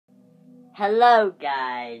Hello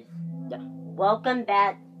guys, welcome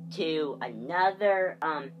back to another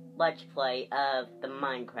Let's Play of the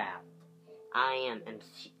Minecraft. I am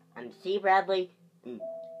jbradley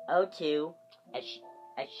 02 as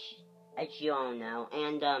you all know,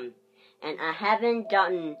 and I haven't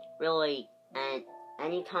gotten really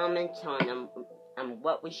any comments on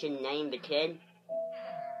what we should name the kid.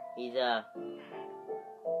 He's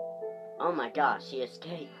oh my gosh, he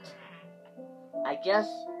escaped. I just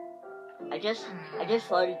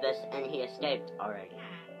loaded this and he escaped already.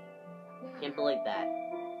 Can't believe that.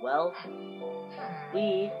 Well,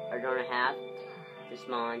 we are gonna have to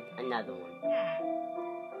spawn another one.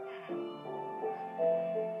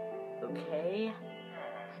 Okay.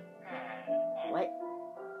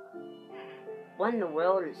 What in the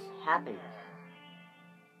world is happening?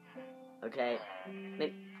 Okay.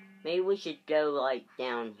 Maybe we should go like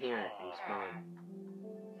down here and spawn.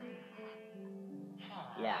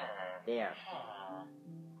 Yeah. There.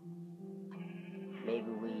 Maybe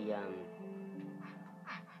we,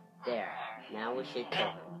 there. Now we should kill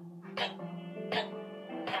him.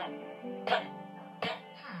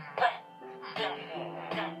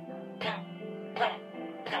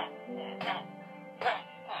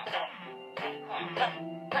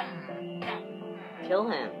 Kill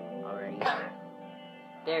him already.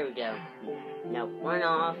 There we go. Now run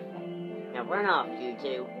off. Now run off, you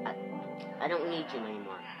two. I don't need you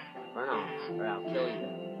anymore. Run off, or I'll kill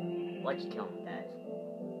you. Let's kill him, guys.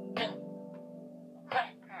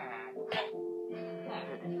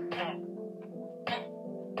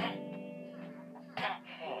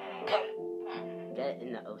 Get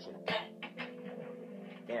in the ocean.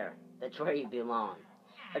 There. That's where you belong.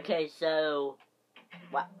 Okay, so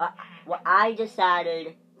what I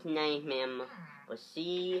decided to name him was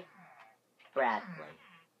jbradley.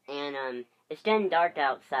 And it's getting dark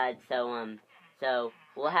outside, so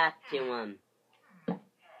we'll have to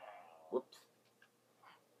whoops.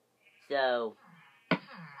 So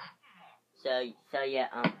yeah,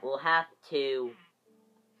 we'll have to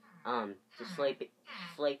sleep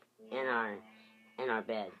in our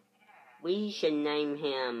bed. We should name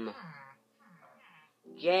him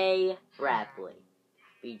jbradley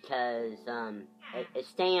because it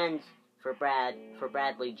stands for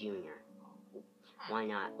Bradley Jr. Why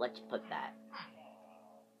not? Let's put that.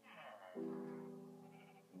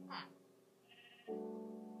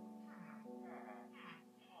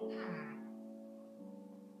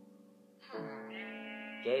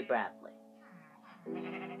 jbradley.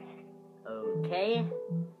 Okay,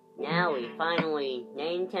 now we finally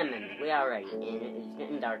named him, and we already, and it's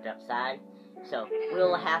getting dark outside, so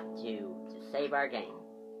we'll have to save our game.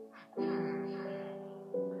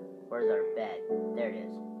 Where's our bed? There it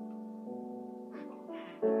is.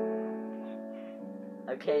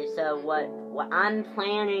 Okay, so what I'm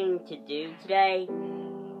planning to do today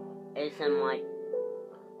is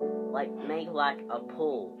make like a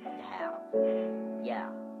pool to have. Yeah.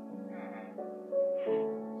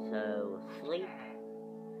 So sleep.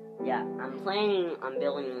 Yeah, I'm planning on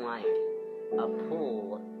building like a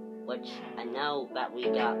pool, which I know that we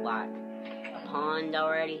got like a pond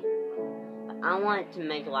already. But I want to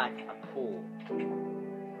make like a pool.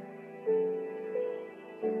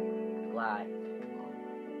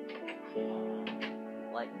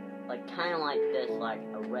 Like kind of like this, like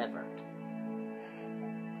a river.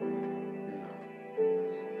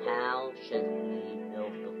 How should we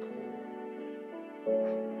build the pool?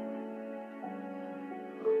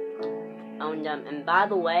 And by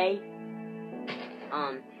the way,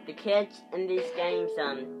 the kids in these games,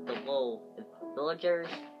 the little villagers,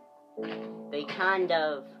 they kind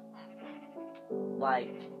of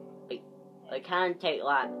take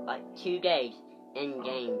like 2 days in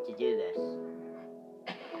game to do this.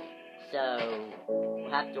 So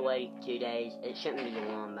we'll have to wait 2 days. It shouldn't be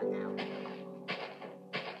long by now.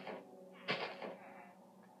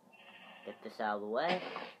 Get this out of the way.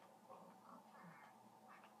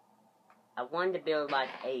 I wanted to build like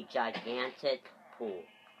a gigantic pool.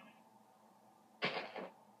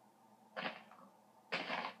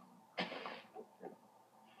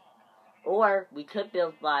 Or we could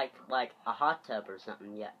build like a hot tub or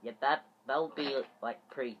something. Yeah, that would be like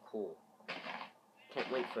pretty cool. Can't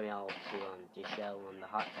wait for y'all to show on the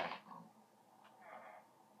hot tub.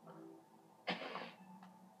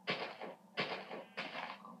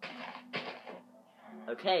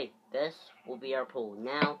 Okay, this will be our pool.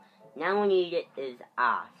 Now we need it is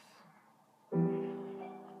ice.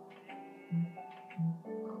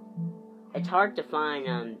 It's hard to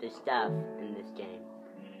find the stuff in this game.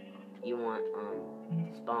 You want to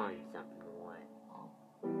spawn something or what?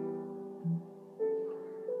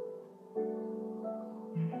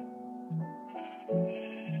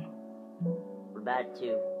 back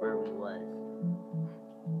to where we was.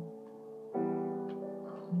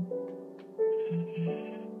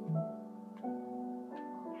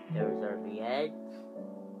 There's our beds.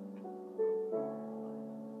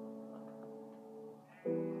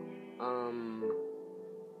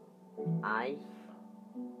 Ice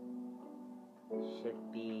should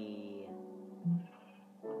be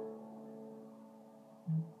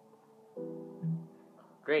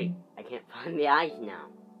great. I can't find the ice now.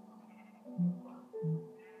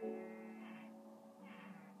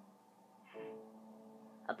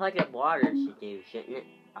 A bucket of water should do, shouldn't it?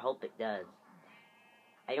 I hope it does.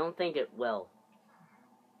 I don't think it will.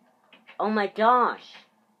 Oh my gosh!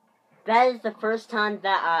 That is the first time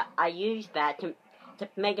that I used that to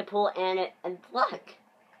make a pool, and look!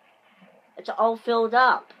 It's all filled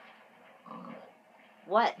up.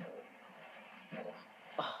 What?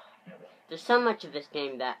 Oh, there's so much of this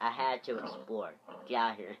game that I had to explore. Get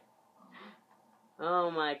out of here. Oh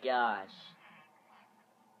my gosh.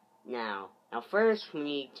 Now first we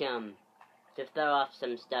need to throw off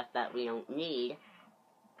some stuff that we don't need.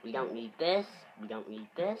 We don't need this. We don't need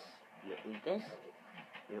this. We don't need this.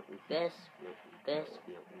 We don't need this. We don't need this.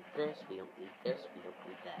 We don't need this. We don't need this. We don't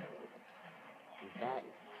need that. Need that.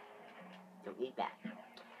 Don't need that.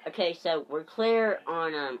 Okay, so we're clear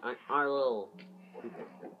on our little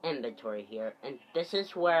inventory here, and this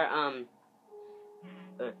is where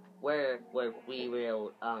we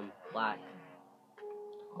will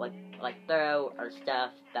like throw our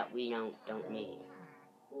stuff that we don't need.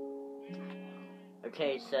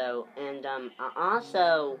 Okay, so and I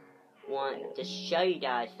also want to show you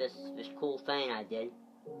guys this cool thing I did.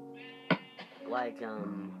 Like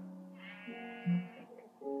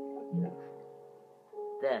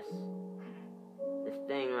this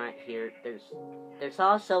thing right here. There's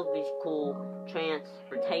also these cool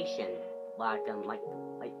transportation like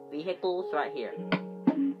vehicles right here.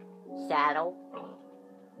 Saddle.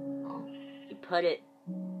 You put it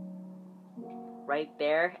right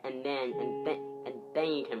there, and then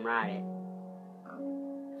you can ride it.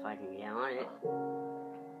 If I can get on it.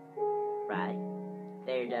 Right.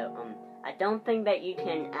 There you go. I don't think that you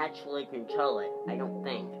can actually control it. I don't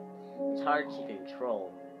think. It's hard to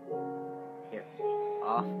control. Here.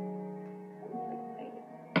 Off.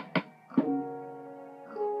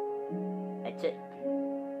 That's it.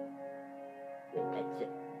 That's it.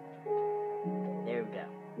 There we go.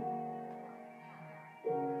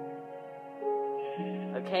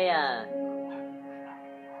 Okay,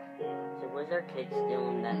 so was our kid still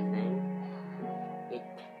in that thing?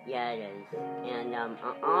 Yeah, it is. And, I'm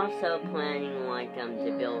also planning,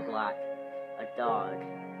 to build, a dog,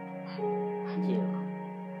 too.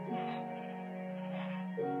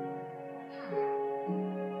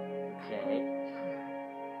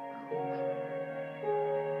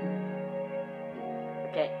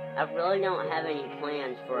 Okay, I really don't have any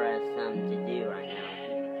plans for us, to do right now.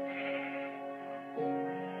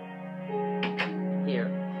 Here,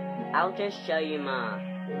 I'll just show you my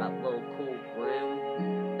little cool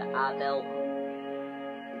room, the eye belt.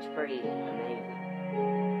 It's pretty amazing.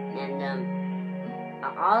 And I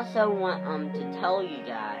also want to tell you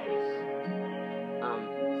guys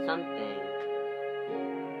something.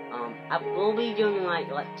 I will be doing like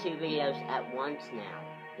 2 videos at once now.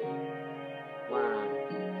 Where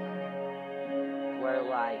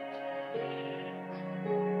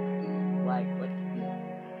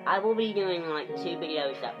I will be doing 2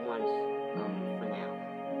 videos at once for now.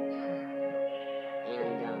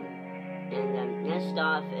 And next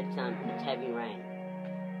off, it's heavy rain.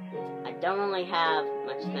 I don't really have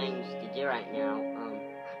much things to do right now.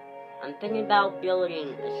 I'm thinking about building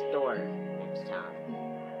a store next time.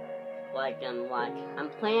 I'm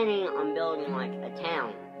planning on building a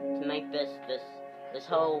town to make this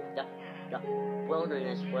whole the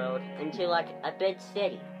wilderness world into a big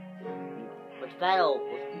city, which that'll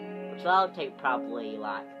take probably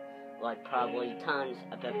probably tons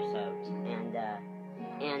of episodes.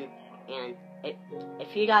 And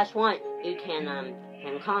if you guys want, you can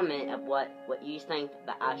comment of what you think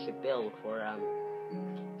that I should build for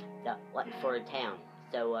for a town.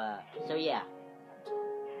 So yeah.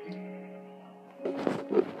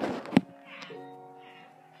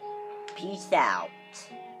 Peace out.